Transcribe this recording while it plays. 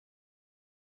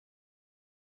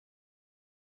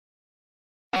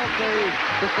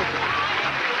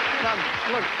Now,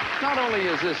 look, not only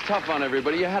is this tough on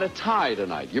everybody, you had a tie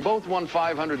tonight. You both won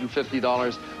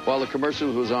 $550 while the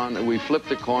commercial was on. We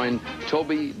flipped a coin.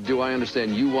 Toby, do I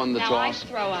understand you won the toss? I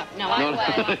throw up. No,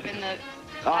 I throw up in the...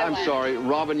 I'm sorry.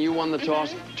 Robin, you won the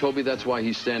toss. Toby, that's why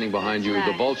he's standing behind you. Right.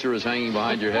 The vulture is hanging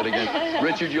behind your head again.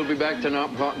 Richard, you'll be back tonight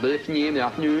in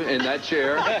that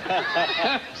chair.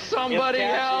 Somebody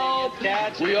help!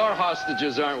 We are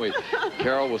hostages, aren't we?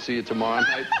 Carol, we'll see you tomorrow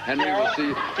night. Henry, Carol? We'll see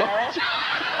you. Carol?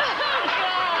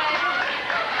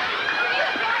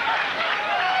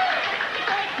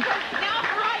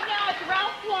 Right now, it's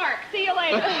Ralph Clark. See you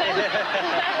later.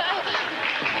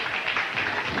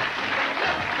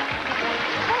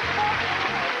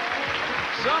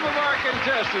 Some of our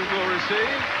contestants will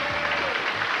receive